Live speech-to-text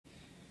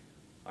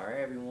Alright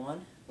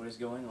everyone, what is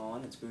going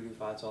on? It's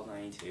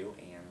Voodoo51292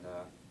 and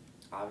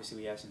obviously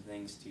we have some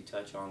things to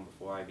touch on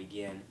before I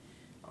begin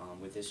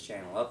with this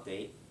channel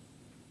update.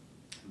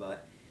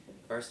 But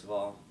first of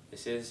all,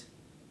 this is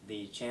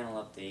the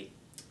channel update.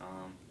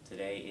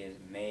 Today is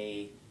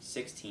May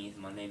 16th,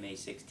 Monday, May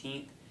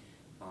 16th,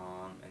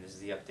 and this is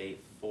the update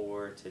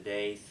for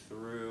today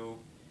through,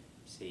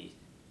 let's see,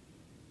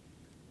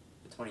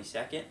 the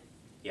 22nd?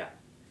 Yeah.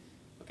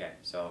 Okay,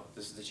 so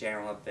this is the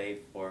channel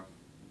update for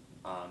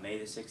May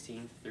the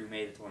 16th through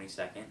May the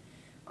 22nd.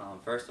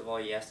 First of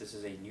all, yes, this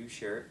is a new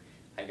shirt.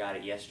 I got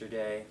it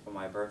yesterday for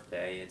my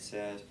birthday. It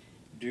says,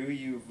 "Do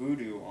You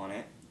Voodoo" on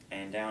it,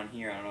 and down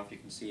here, I don't know if you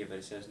can see it, but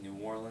it says New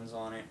Orleans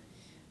on it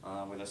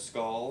with a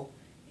skull,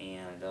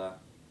 and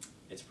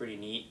it's pretty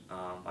neat.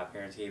 My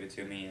parents gave it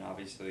to me, and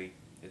obviously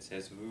it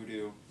says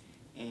Voodoo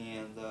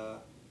and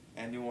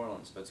New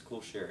Orleans, so it's a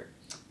cool shirt.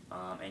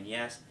 And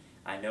yes,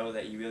 I know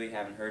that you really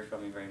haven't heard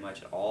from me very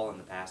much at all in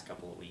the past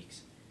couple of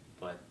weeks,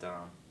 but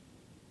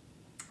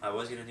I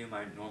was going to do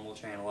my normal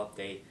channel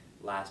update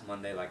last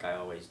Monday like I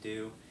always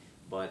do,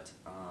 but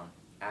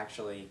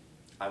actually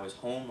I was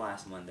home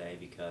last Monday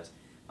because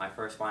my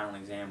first final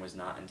exam was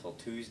not until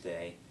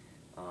Tuesday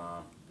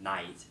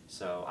night,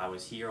 so I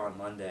was here on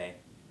Monday,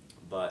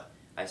 but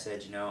I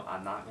said, you know,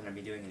 I'm not going to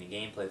be doing any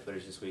gameplay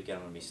footage this weekend.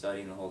 I'm going to be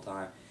studying the whole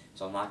time,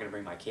 so I'm not going to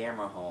bring my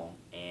camera home,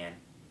 and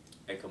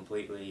it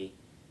completely,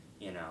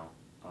 you know,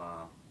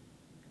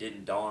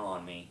 didn't dawn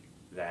on me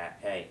that,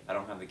 hey, I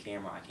don't have the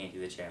camera, I can't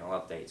do the channel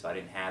update. So I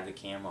didn't have the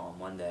camera on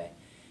Monday,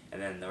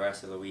 and then the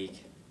rest of the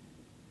week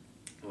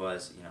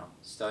was, you know,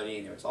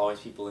 studying. There was always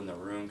people in the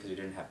room because we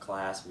didn't have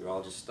class. We were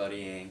all just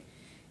studying,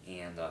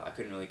 and I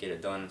couldn't really get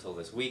it done until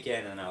this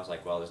weekend, and then I was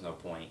like, well, there's no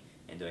point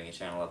in doing a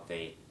channel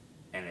update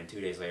and then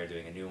 2 days later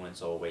doing a new one,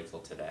 so we'll wait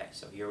till today.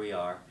 So here we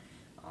are,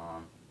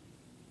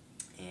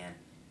 and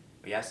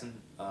we have some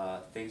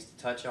things to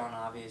touch on,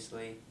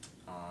 obviously,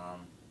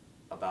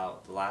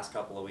 about the last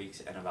couple of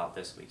weeks and about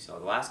this week. So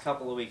the last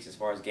couple of weeks, as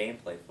far as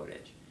gameplay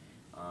footage,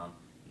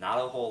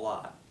 not a whole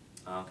lot,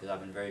 because I've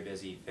been very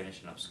busy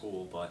finishing up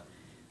school, but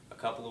a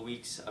couple of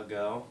weeks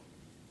ago,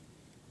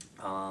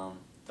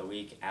 the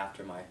week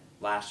after my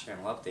last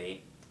channel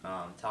update,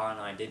 Tyler and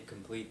I did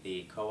complete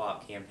the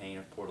co-op campaign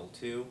of Portal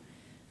 2.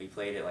 We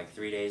played it like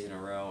 3 days in a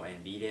row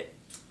and beat it.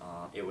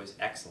 It was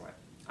excellent.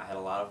 I had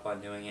a lot of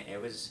fun doing it.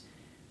 It was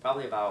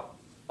probably about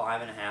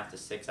 5.5 to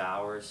 6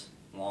 hours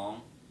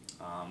long,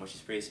 which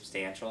is pretty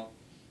substantial,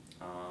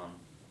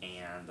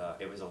 and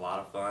it was a lot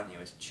of fun. It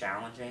was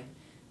challenging,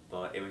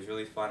 but it was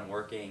really fun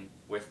working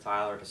with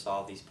Tyler to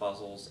solve these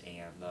puzzles,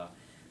 and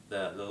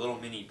the little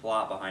mini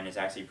plot behind it is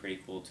actually pretty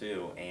cool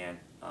too, and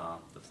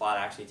the plot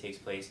actually takes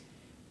place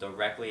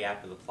directly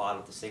after the plot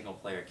of the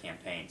single-player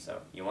campaign.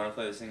 So you want to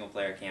play the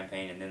single-player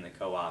campaign and then the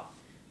co-op,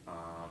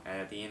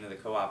 and at the end of the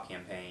co-op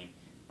campaign,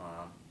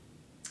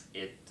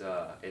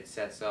 it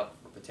sets up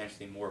for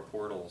potentially more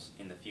portals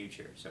in the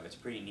future. So it's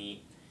pretty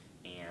neat,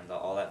 and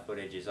all that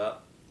footage is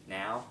up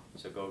now,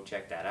 so go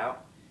check that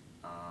out.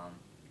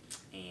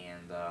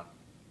 And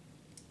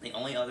the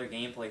only other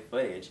gameplay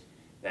footage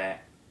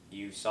that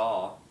you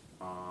saw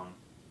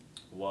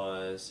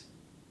was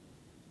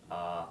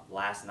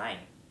last night,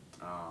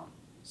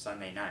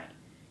 Sunday night.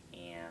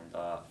 And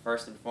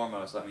first and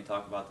foremost, let me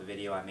talk about the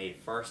video I made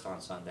first on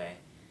Sunday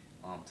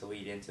to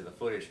lead into the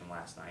footage from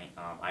last night.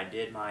 I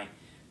did my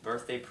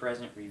birthday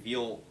present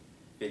reveal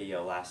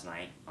video last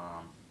night.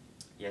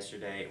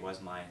 Yesterday it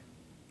was my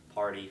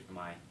party for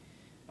my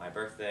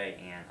birthday,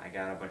 and I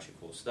got a bunch of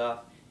cool stuff,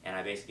 and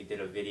I basically did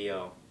a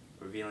video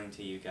revealing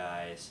to you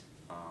guys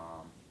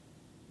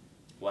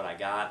what I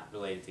got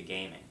related to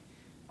gaming,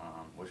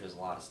 which was a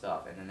lot of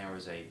stuff. And then there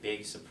was a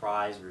big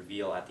surprise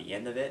reveal at the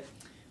end of it,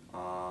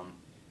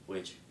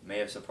 which may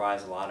have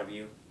surprised a lot of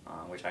you,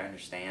 which I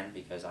understand,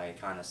 because I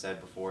kind of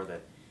said before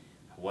that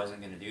I wasn't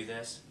going to do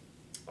this,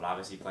 but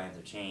obviously plans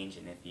have changed.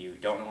 And if you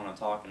don't know what I'm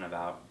talking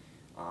about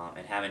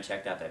and haven't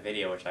checked out that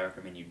video, which I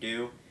recommend you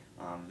do,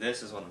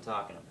 this is what I'm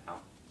talking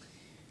about.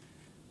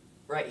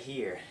 Right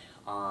here,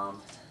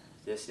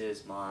 this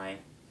is my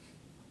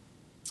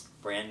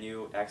brand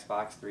new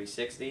Xbox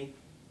 360,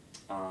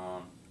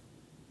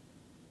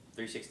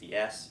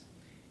 360S,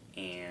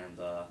 and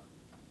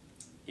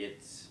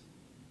it's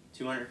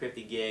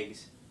 250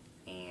 gigs,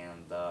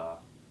 and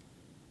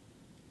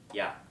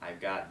yeah, I've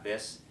got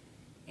this,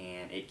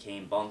 and it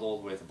came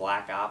bundled with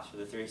Black Ops for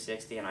the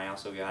 360, and I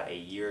also got a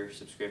year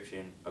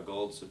subscription, a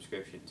gold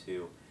subscription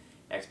to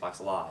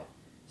Xbox Live.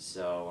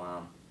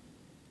 So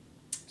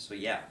so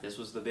yeah, this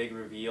was the big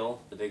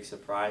reveal, the big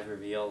surprise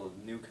reveal of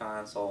the new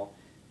console,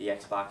 the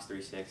Xbox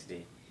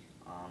 360.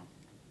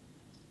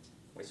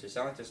 Which it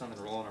sounds like there's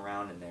something rolling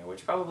around in there,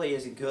 which probably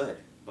isn't good,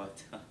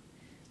 but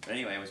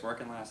anyway, it was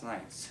working last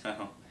night,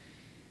 so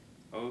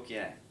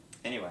okay.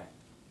 Anyway,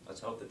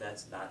 let's hope that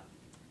that's not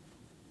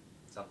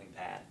something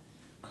bad.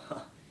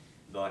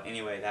 But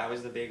anyway, that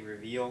was the big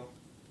reveal,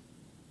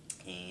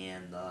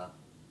 and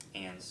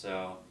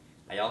so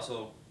I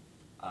also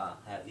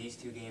have these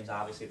two games.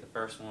 Obviously, the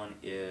first one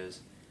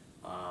is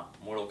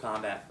Mortal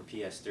Kombat for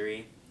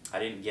PS3. I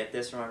didn't get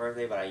this for my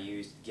birthday, but I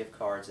used gift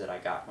cards that I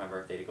got for my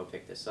birthday to go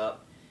pick this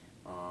up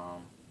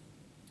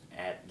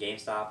at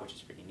GameStop, which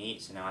is pretty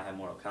neat. So now I have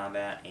Mortal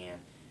Kombat, and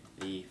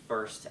the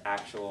first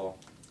actual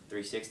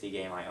 360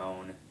 game I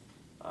own,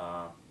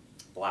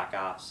 Black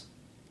Ops.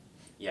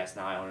 Yes,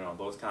 now I own it on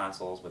both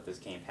consoles, but this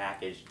came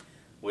packaged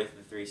with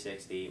the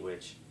 360,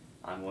 which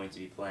I'm going to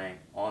be playing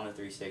on the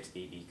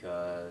 360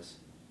 because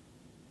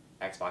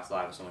Xbox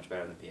Live is so much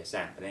better than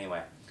PSN. But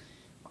anyway,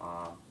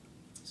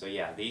 so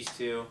yeah, these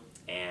two,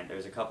 and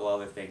there's a couple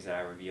other things that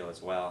I reveal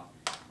as well,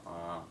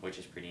 which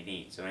is pretty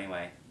neat. So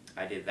anyway,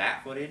 I did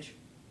that footage,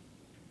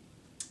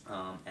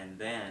 and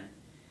then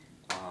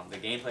the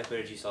gameplay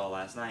footage you saw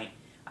last night,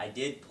 I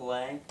did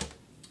play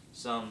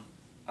some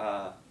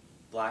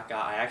Black Ops.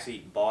 I actually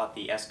bought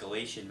the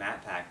Escalation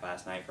map pack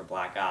last night for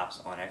Black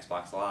Ops on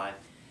Xbox Live.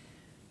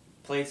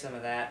 Played some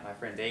of that. My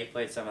friend Dave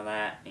played some of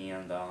that,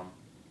 and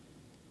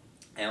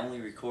I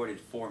only recorded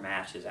 4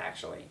 matches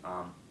actually,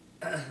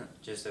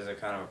 just as a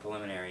kind of a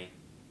preliminary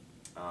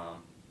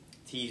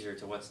teaser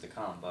to what's to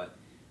come. But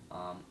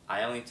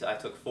I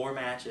took 4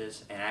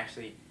 matches, and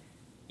actually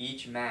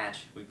each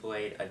match we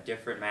played a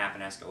different map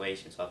in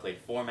Escalation. So I played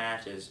 4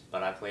 matches,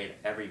 but I played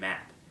every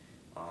map,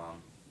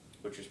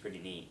 which was pretty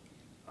neat.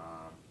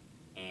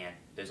 And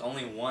there's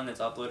only one that's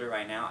uploaded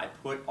right now. I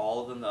put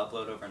all of them to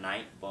upload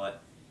overnight,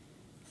 but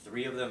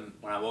 3 of them,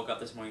 when I woke up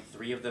this morning,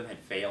 3 of them had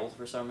failed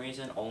for some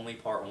reason. Only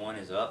part 1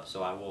 is up,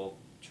 so I will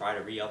try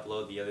to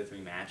re-upload the other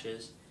 3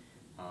 matches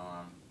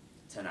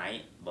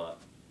tonight,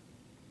 but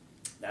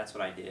that's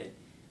what I did.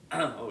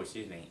 Oh,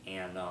 excuse me.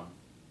 And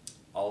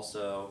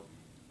also,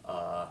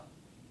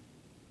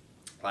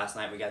 last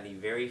night we got the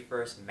very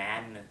first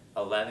Madden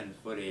 11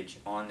 footage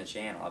on the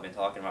channel. I've been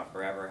talking about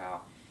forever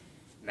how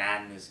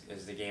Madden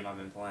is the game I've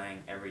been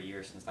playing every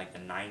year since like the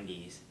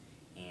 90s.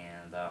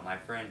 And my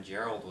friend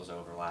Gerald was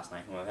over last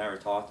night, who I've never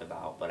talked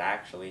about, but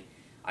actually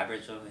I've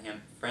been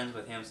friends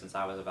with him since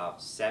I was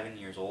about 7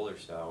 years old or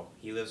so.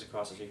 He lives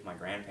across the street from my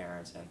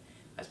grandparents, and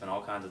I spent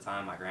all kinds of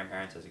time with my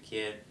grandparents as a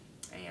kid,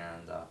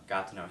 and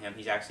got to know him.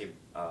 He's actually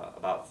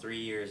about 3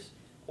 years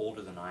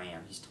older than I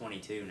am. He's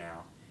 22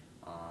 now,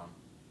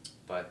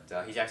 but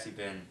he's actually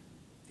been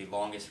the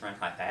longest friend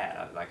I've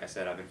had. Like I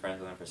said, I've been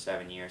friends with him for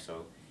 7 years,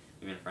 so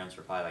we've been friends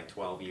for probably like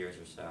 12 years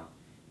or so.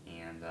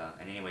 And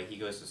anyway, he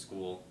goes to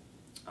school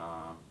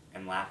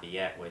in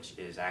Lafayette, which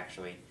is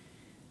actually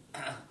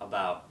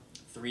about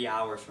 3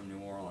 hours from New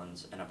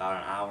Orleans and about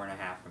an hour and a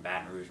half from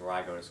Baton Rouge, where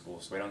I go to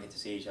school, so we don't get to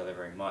see each other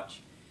very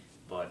much.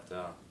 But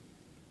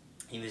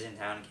he was in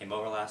town and came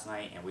over last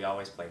night, and we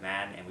always play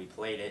Madden, and we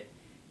played it,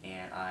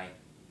 and I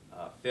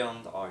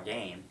filmed our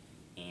game,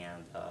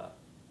 and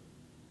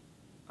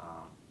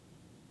I'm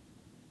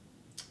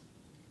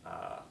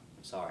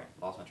sorry,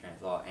 lost my train of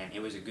thought, and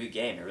it was a good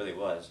game, it really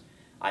was.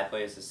 I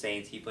play as the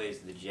Saints, he plays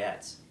the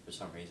Jets for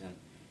some reason,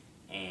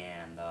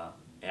 and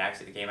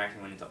the game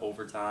actually went into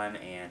overtime,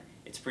 and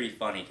it's pretty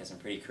funny because some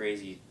pretty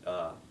crazy,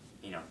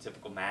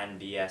 typical Madden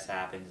BS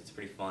happens. It's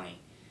pretty funny,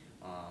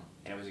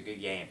 and it was a good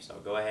game. So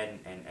go ahead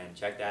and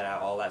check that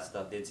out. All that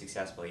stuff did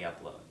successfully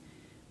upload.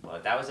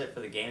 But that was it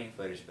for the gaming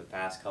footage for the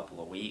past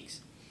couple of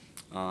weeks.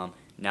 Now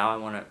I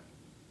want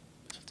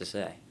to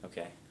say,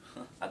 okay,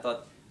 I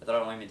thought I'd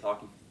only been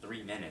talking for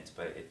 3 minutes,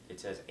 but it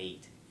says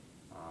 8.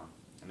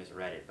 I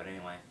misread it, but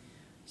anyway.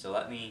 So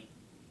let me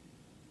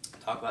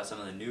talk about some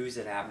of the news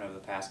that happened over the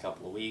past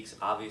couple of weeks.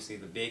 Obviously,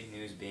 the big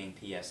news being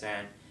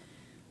PSN.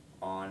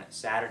 On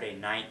Saturday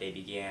night, they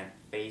began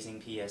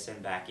phasing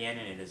PSN back in,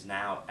 and it is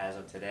now, as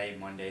of today,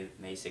 Monday,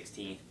 May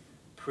 16th,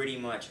 pretty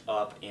much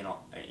up in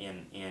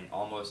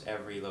almost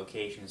every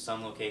location.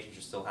 Some locations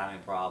are still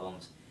having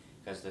problems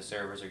because the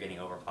servers are getting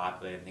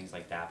overpopulated and things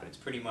like that, but it's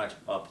pretty much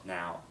up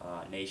now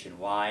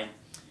nationwide,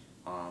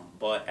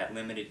 but at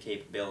limited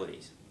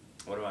capabilities.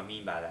 What do I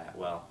mean by that?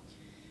 Well,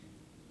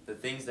 the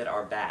things that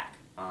are back.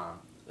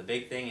 The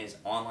big thing is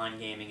online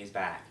gaming is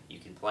back. You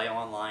can play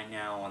online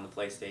now on the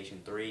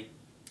PlayStation 3.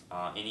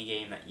 Any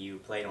game that you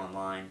played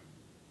online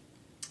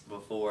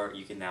before,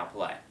 you can now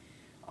play.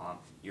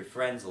 Your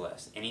friends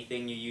list.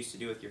 Anything you used to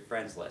do with your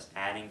friends list.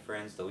 Adding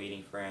friends,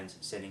 deleting friends,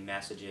 sending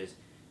messages,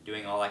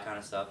 doing all that kind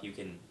of stuff, you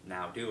can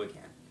now do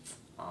again.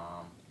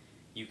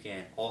 You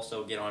can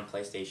also get on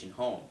PlayStation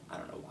Home. I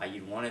don't know why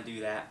you'd want to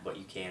do that, but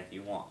you can if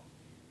you want.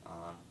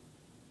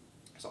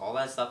 So all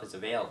that stuff is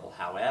available.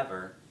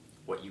 However,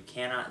 what you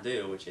cannot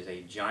do, which is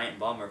a giant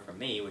bummer for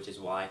me, which is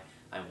why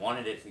I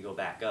wanted it to go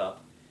back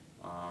up,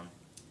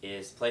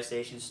 is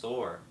PlayStation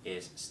Store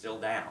is still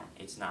down.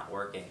 It's not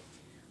working.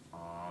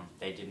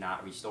 They did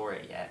not restore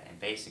it yet. And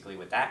basically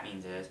what that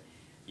means is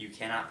you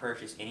cannot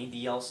purchase any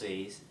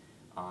DLCs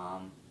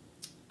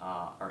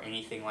or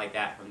anything like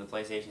that from the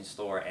PlayStation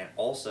Store, and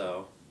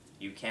also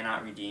you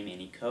cannot redeem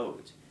any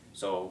codes.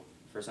 So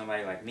for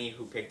somebody like me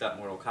who picked up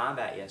Mortal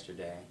Kombat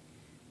yesterday,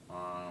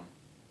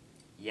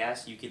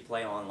 yes, you could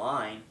play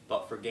online,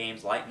 but for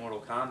games like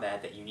Mortal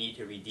Kombat that you need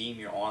to redeem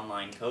your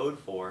online code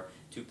for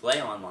to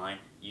play online,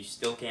 you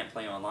still can't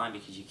play online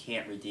because you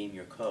can't redeem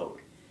your code.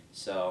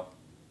 So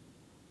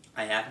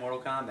I have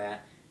Mortal Kombat,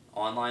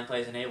 online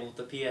play is enabled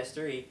with the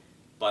PS3,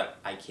 but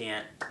I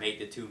can't make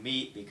the two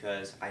meet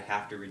because I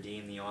have to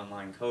redeem the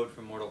online code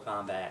for Mortal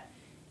Kombat,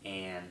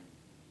 and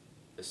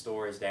the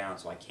store is down,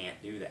 so I can't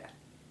do that.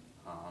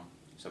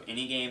 So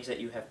any games that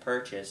you have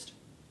purchased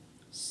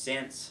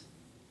since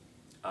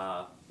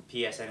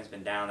PSN has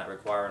been down that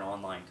require an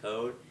online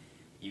code,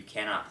 you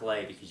cannot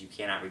play because you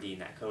cannot redeem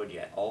that code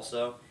yet.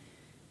 Also,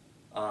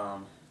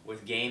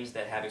 with games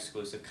that have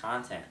exclusive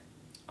content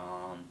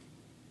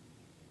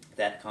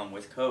that come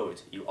with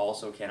codes, you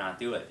also cannot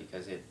do it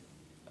because it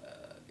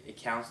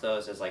counts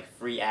those as like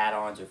free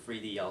add-ons or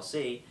free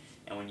DLC,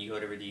 and when you go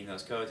to redeem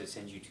those codes, it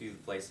sends you to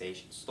the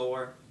PlayStation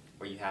Store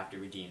where you have to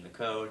redeem the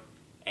code,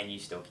 and you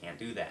still can't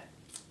do that.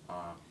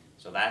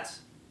 So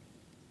that's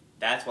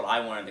what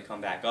I wanted to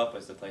come back up,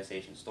 was the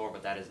PlayStation Store,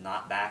 but that is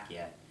not back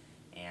yet,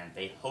 and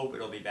they hope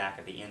it'll be back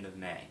at the end of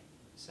May.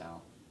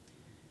 So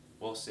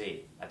we'll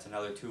see. That's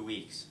another 2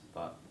 weeks,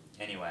 but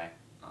anyway.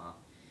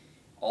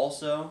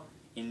 Also,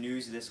 in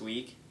news this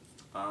week,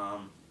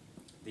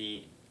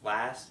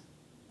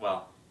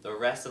 the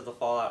rest of the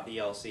Fallout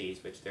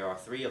DLCs, which there are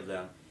 3 of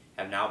them,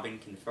 have now been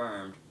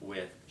confirmed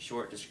with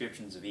short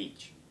descriptions of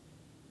each.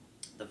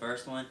 The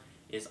first one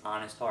is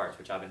Honest Hearts,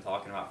 which I've been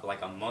talking about for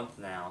like a month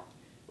now,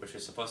 which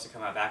was supposed to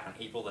come out back on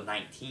April the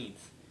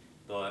 19th,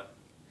 but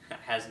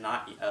has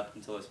not up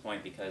until this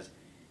point because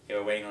they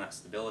were waiting on that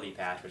stability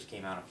patch, which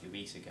came out a few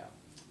weeks ago.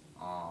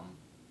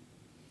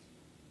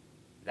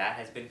 That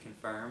has been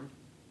confirmed,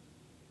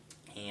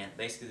 and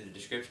basically the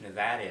description of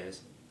that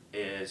is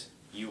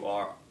you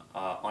are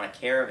on a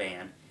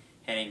caravan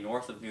heading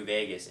north of New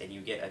Vegas, and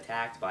you get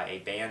attacked by a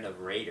band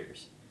of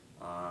raiders.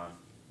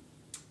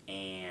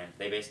 And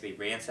they basically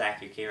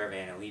ransack your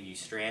caravan and leave you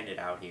stranded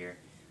out here,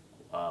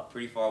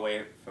 pretty far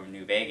away from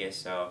New Vegas,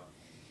 so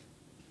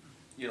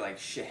you're like,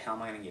 shit, how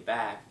am I going to get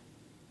back?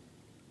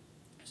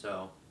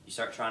 So you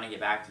start trying to get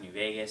back to New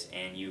Vegas,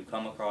 and you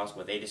come across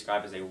what they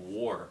describe as a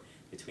war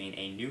between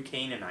a new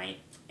Canaanite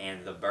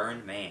and the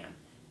Burned Man.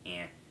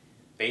 And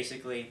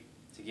basically,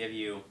 to give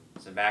you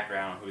some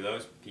background on who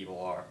those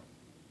people are,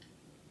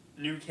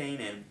 New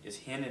Canaan is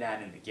hinted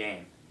at in the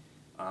game,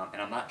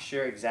 and I'm not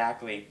sure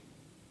exactly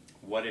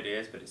what it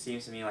is, but it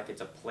seems to me like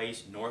it's a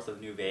place north of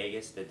New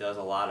Vegas that does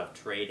a lot of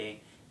trading,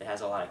 that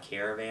has a lot of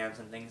caravans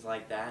and things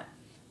like that.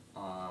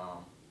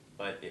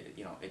 But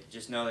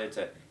just know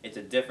that it's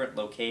a different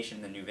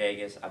location than New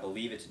Vegas. I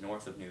believe it's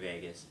north of New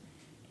Vegas,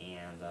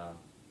 and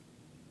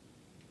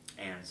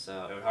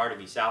so it would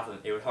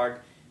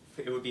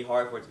be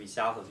hard for it to be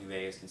south of New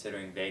Vegas,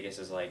 considering Vegas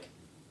is like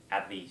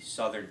at the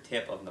southern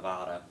tip of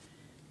Nevada.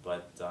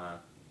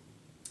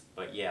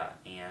 But yeah,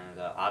 and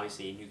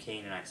obviously a New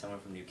Canaanite, someone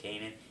from New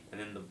Canaan, and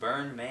then the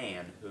Burned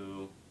Man,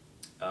 who,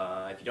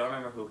 if you don't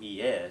remember who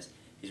he is,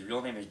 his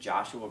real name is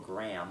Joshua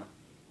Graham,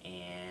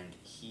 and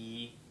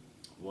he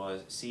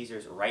was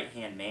Caesar's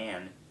right-hand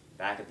man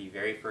back at the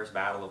very first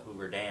Battle of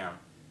Hoover Dam,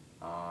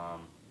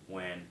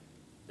 when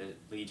the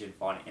Legion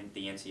fought in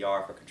the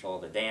NCR for control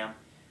of the dam.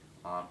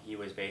 He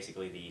was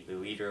basically the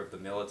leader of the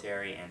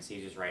military and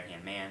Caesar's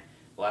right-hand man.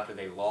 Well, after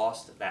they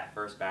lost that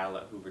first battle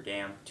at Hoover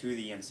Dam to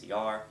the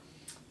NCR,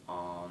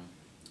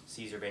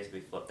 Caesar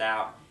basically flipped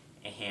out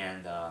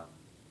and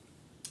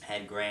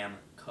had Graham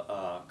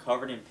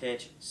covered in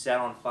pitch, set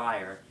on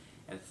fire,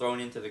 and thrown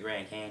into the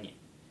Grand Canyon.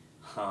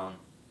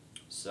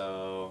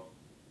 So,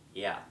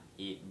 yeah,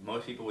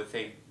 most people would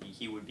think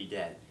he would be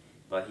dead,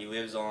 but he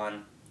lives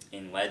on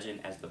in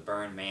legend as the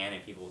Burned Man,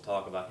 and people will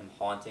talk about him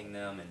haunting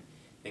them and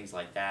things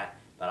like that.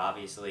 But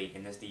obviously,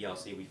 in this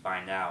DLC, we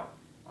find out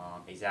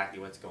exactly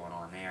what's going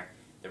on there.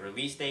 The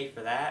release date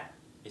for that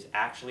is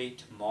actually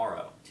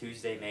tomorrow,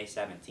 Tuesday, May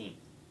 17th.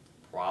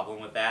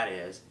 Problem with that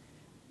is,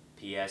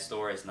 PS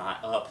Store is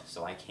not up,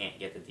 so I can't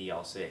get the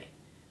DLC.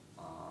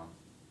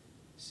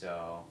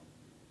 So,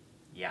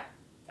 yeah,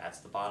 that's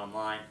the bottom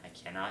line. I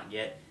cannot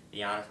get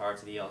the Honest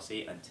Hearts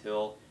DLC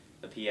until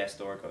the PS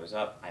Store goes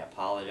up. I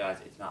apologize,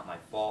 it's not my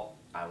fault.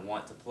 I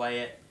want to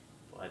play it,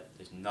 but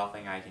there's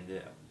nothing I can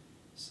do.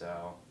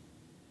 So,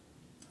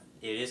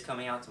 it is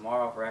coming out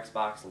tomorrow for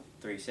Xbox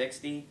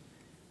 360.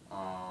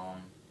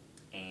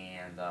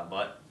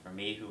 But for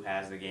me, who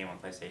has the game on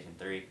PlayStation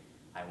 3,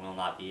 I will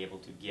not be able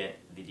to get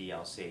the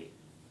DLC.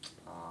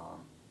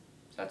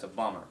 So that's a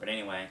bummer. But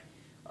anyway,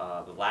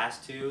 the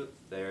last two,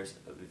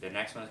 the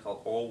next one is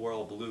called Old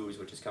World Blues,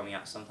 which is coming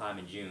out sometime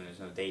in June. There's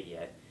no date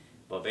yet.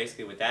 But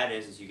basically, what that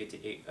is you get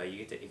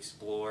to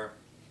explore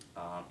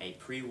a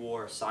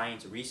pre-war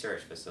science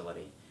research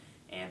facility,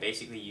 and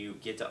basically you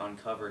get to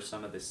uncover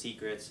some of the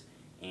secrets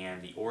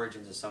and the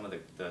origins of some of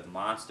the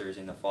monsters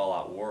in the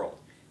Fallout world.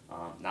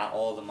 Not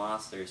all of the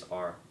monsters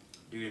are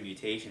due to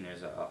mutation.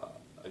 There's a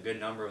good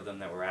number of them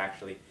that were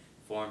actually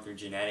formed through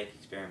genetic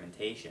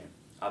experimentation.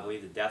 I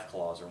believe the Death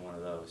Claws are one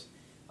of those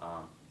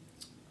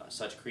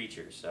such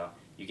creatures. So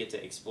you get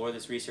to explore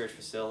this research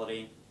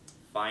facility,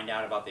 find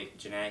out about the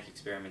genetic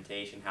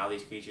experimentation, how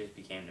these creatures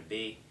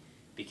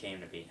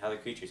how the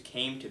creatures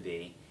came to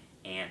be,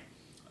 and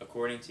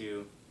according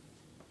to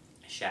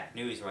Shack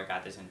News, where I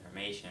got this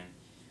information,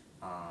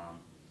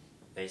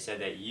 they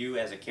said that you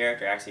as a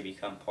character actually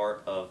become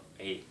part of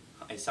a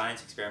a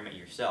science experiment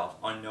yourself,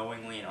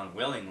 unknowingly and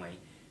unwillingly,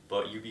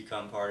 but you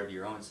become part of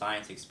your own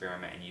science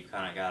experiment, and you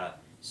kind of got to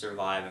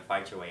survive and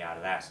fight your way out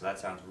of that. So that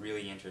sounds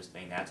really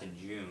interesting. That's in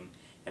June.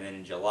 And then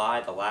in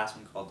July, the last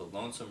one called The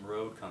Lonesome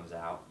Road comes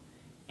out,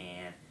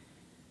 and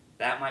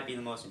that might be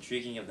the most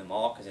intriguing of them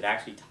all because it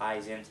actually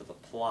ties into the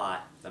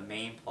plot, the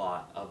main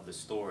plot of the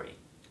story.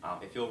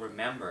 If you'll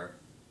remember,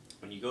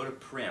 when you go to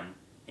Prim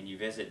and you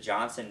visit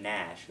Johnson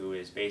Nash, who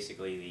is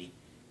basically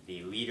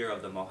the leader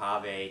of the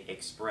Mojave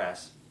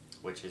Express,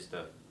 which is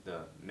the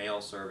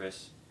mail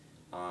service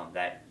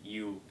that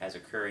you as a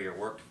courier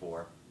worked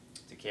for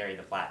to carry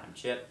the platinum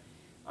chip.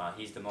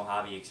 He's the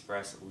Mojave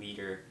Express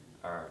leader,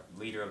 or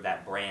leader of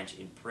that branch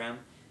in Prim.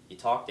 You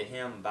talk to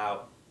him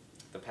about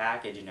the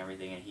package and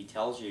everything, and he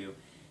tells you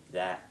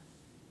that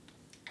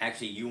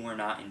actually you were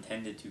not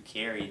intended to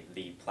carry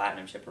the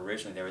platinum chip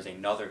originally. There was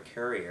another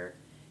courier,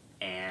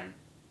 and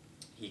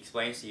he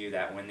explains to you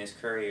that when this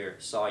courier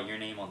saw your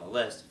name on the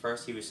list,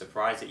 first he was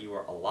surprised that you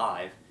were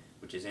alive,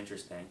 which is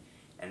interesting,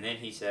 and then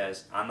he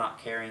says, I'm not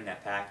carrying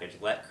that package,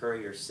 let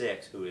Courier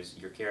 6, who is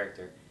your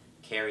character,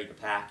 carry the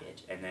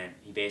package, and then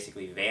he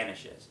basically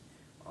vanishes.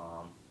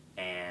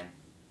 And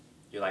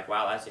you're like,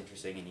 wow, that's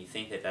interesting, and you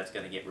think that that's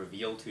going to get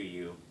revealed to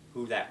you,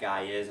 who that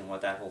guy is and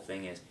what that whole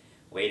thing is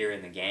later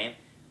in the game,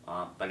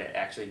 but it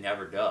actually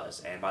never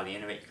does, and by the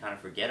end of it you kind of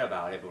forget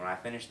about it. But when I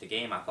finished the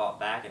game, I thought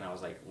back and I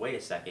was like, wait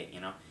a second, you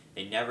know,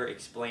 they never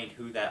explained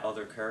who that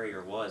other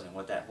courier was and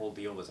what that whole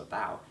deal was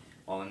about.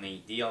 Well, in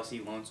the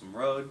DLC Lonesome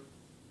Road,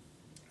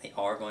 they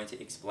are going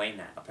to explain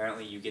that.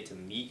 Apparently you get to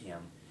meet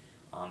him.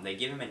 They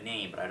give him a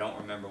name, but I don't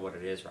remember what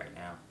it is right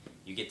now.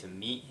 You get to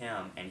meet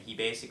him, and he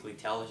basically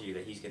tells you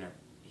that he's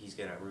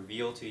gonna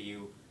reveal to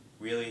you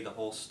really the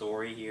whole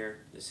story here,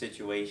 the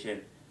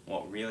situation,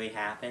 what really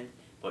happened,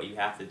 but you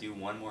have to do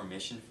one more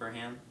mission for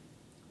him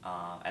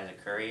as a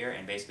courier,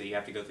 and basically you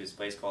have to go through this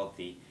place called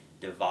the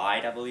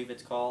Divide, I believe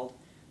it's called,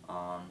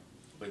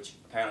 which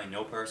apparently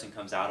no person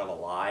comes out of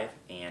alive,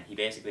 and he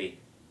basically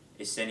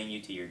is sending you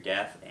to your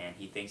death, and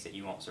he thinks that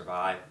you won't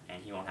survive,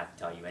 and he won't have to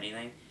tell you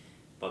anything.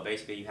 But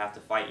basically you have to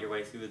fight your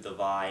way through the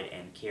Divide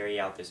and carry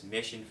out this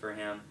mission for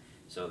him,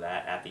 so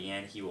that at the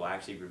end he will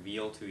actually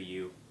reveal to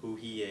you who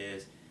he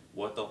is,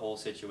 what the whole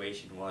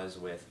situation was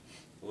with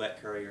let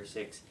Courier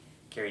 6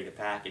 carry the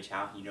package,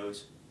 how he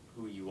knows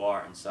who you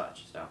are and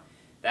such. So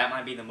that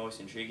might be the most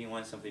intriguing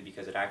one, simply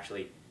because it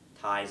actually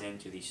ties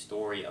into the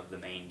story of the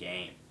main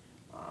game.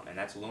 And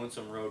that's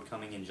Lonesome Road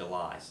coming in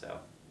July. So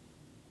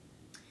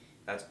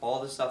that's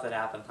all the stuff that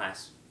happened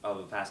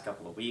over the past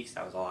couple of weeks.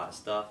 That was a lot of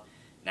stuff.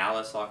 Now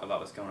let's talk about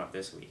what's coming up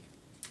this week.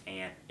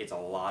 And it's a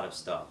lot of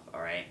stuff,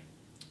 alright?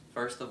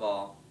 First of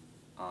all,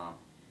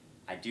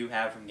 I do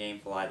have from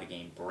GameFly the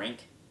game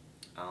Brink.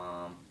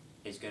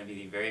 It's going to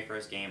be the very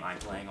first game I'm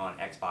playing on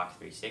Xbox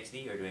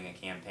 360, or doing a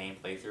campaign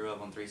playthrough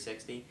of on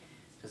 360,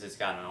 because it's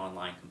got an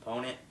online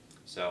component.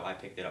 So I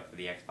picked it up for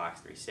the Xbox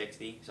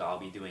 360, so I'll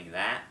be doing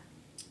that.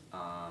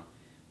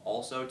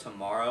 Also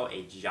tomorrow,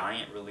 a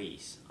giant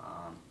release.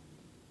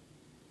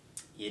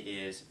 It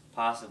is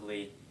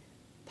possibly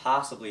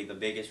the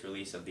biggest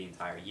release of the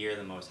entire year,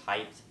 the most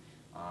hyped.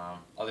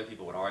 Other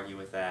people would argue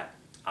with that.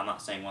 I'm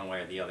not saying one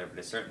way or the other, but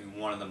it's certainly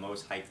one of the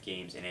most hyped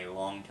games in a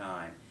long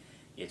time.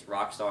 It's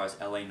Rockstar's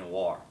LA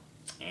Noire,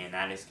 and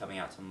that is coming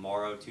out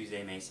tomorrow,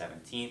 Tuesday, May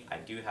 17th. I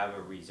do have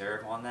a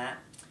reserve on that,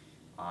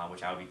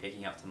 which I will be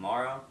picking up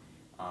tomorrow.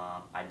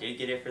 I did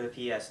get it for the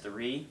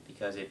PS3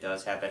 because it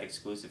does have that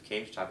exclusive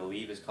case, which I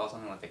believe is called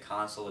something like the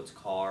Consolate's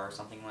Car or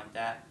something like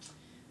that.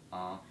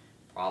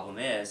 Problem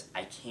is,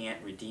 I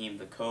can't redeem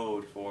the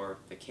code for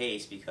the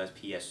case because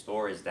PS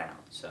Store is down,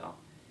 so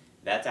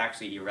that's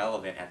actually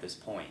irrelevant at this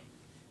point.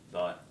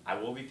 But I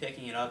will be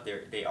picking it up.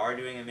 They are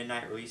doing a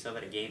midnight release of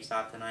it at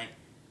GameStop tonight.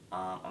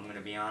 I'm going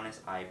to be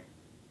honest, I'm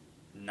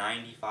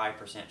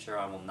 95% sure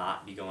I will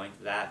not be going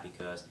to that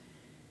because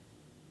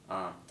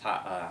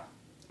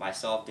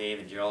myself, Dave,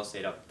 and Gerald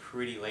stayed up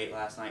pretty late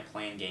last night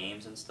playing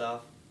games and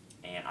stuff,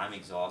 and I'm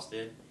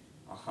exhausted.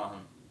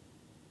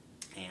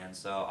 And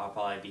so I'll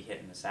probably be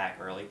hitting the sack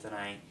early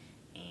tonight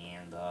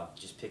and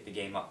just pick the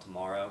game up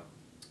tomorrow.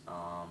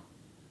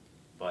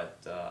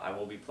 But I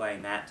will be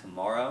playing that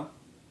tomorrow.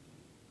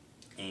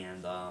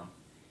 And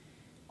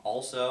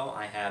also,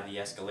 I have the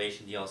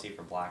Escalation DLC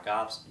for Black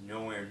Ops.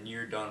 Nowhere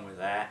near done with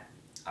that.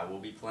 I will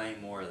be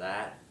playing more of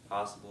that,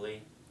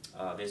 possibly,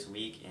 this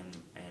week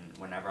and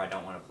whenever I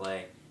don't want to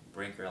play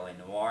Brink or LA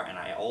Noire. And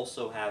I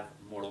also have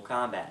Mortal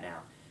Kombat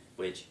now,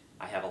 which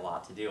I have a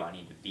lot to do. I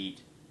need to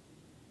beat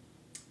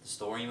the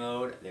story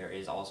mode. There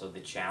is also the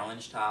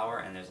challenge tower,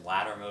 and there's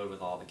ladder mode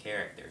with all the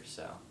characters.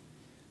 So,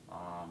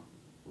 a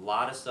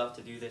lot of stuff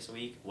to do this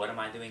week. What am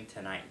I doing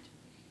tonight?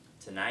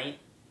 Tonight,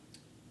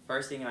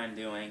 first thing I'm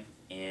doing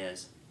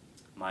is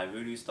my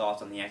Voodoo's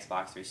thoughts on the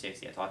Xbox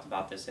 360. I talked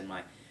about this in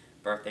my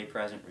birthday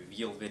present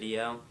reveal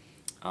video.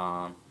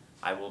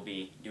 I will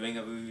be doing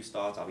a Voodoo's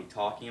thoughts. I'll be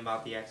talking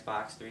about the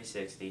Xbox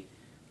 360,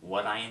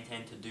 what I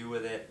intend to do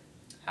with it,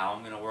 how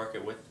I'm going to work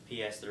it with the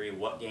PS3,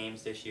 what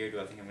games this year do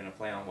I think I'm going to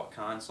play on what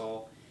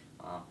console,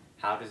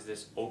 how does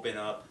this open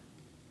up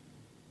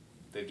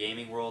the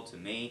gaming world to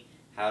me.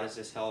 How does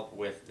this help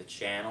with the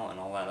channel and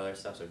all that other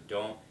stuff? So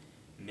don't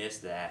miss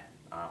that.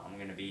 I'm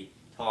going to be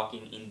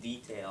talking in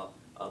detail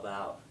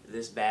about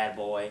this bad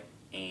boy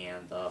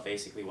and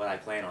basically what I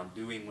plan on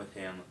doing with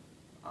him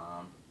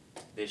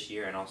this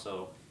year, and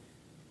also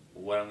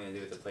what I'm going to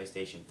do with the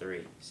PlayStation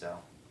 3. So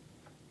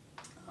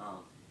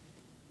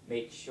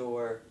make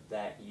sure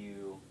that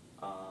you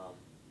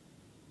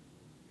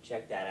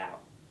check that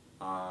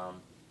out.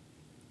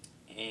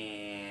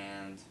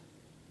 And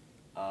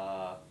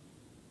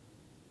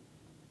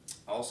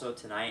also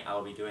tonight I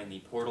will be doing the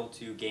Portal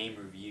 2 game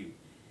review.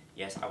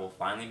 Yes, I will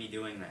finally be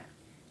doing that.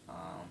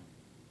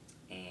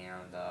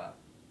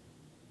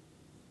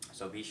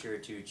 So be sure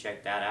to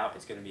check that out.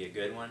 It's going to be a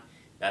good one.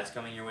 That's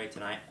coming your way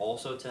tonight.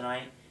 Also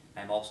tonight,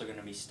 I'm also going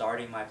to be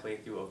starting my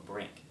playthrough of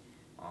Brink.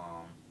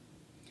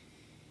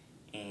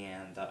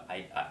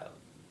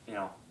 You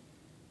know,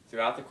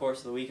 throughout the course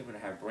of the week, I'm going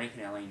to have Brink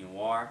and L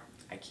Noire.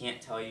 I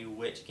can't tell you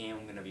which game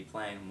I'm going to be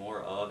playing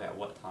more of at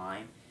what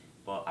time,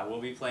 but I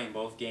will be playing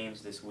both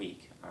games this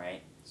week. All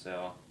right,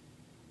 so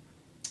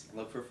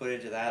look for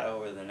footage of that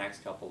over the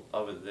next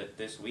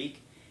this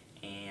week,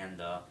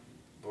 and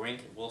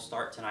Brink will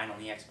start tonight on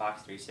the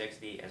Xbox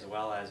 360, as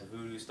well as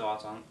Voodoo's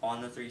thoughts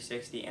on the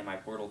 360 and my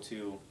Portal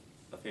 2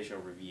 official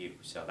review.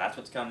 So that's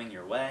what's coming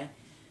your way.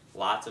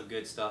 Lots of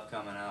good stuff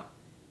coming up,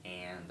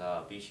 and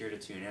be sure to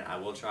tune in. I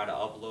will try to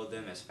upload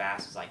them as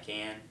fast as I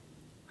can.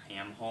 I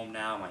am home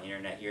now. My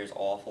internet here is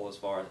awful as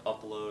far as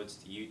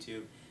uploads to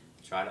YouTube.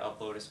 I'll try to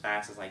upload as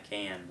fast as I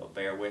can, but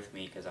bear with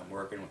me because I'm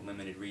working with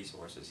limited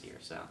resources here.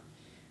 So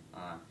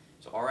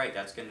alright,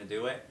 that's going to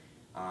do it.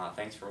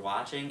 Thanks for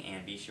watching,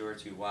 and be sure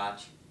to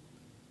watch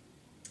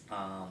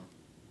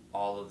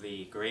all of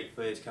the great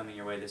footage coming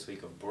your way this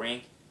week of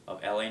Brink,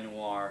 of LA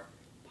Noire,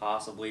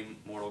 possibly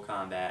Mortal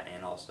Kombat,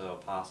 and also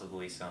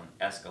possibly some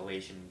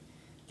Escalation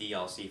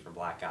DLC for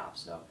Black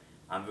Ops. So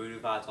I'm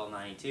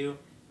Voodoo51292.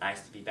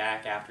 Nice to be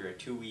back after a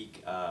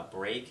 2-week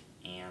break,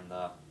 and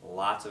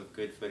lots of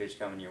good footage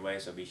coming your way,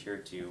 so be sure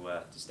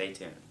to stay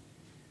tuned.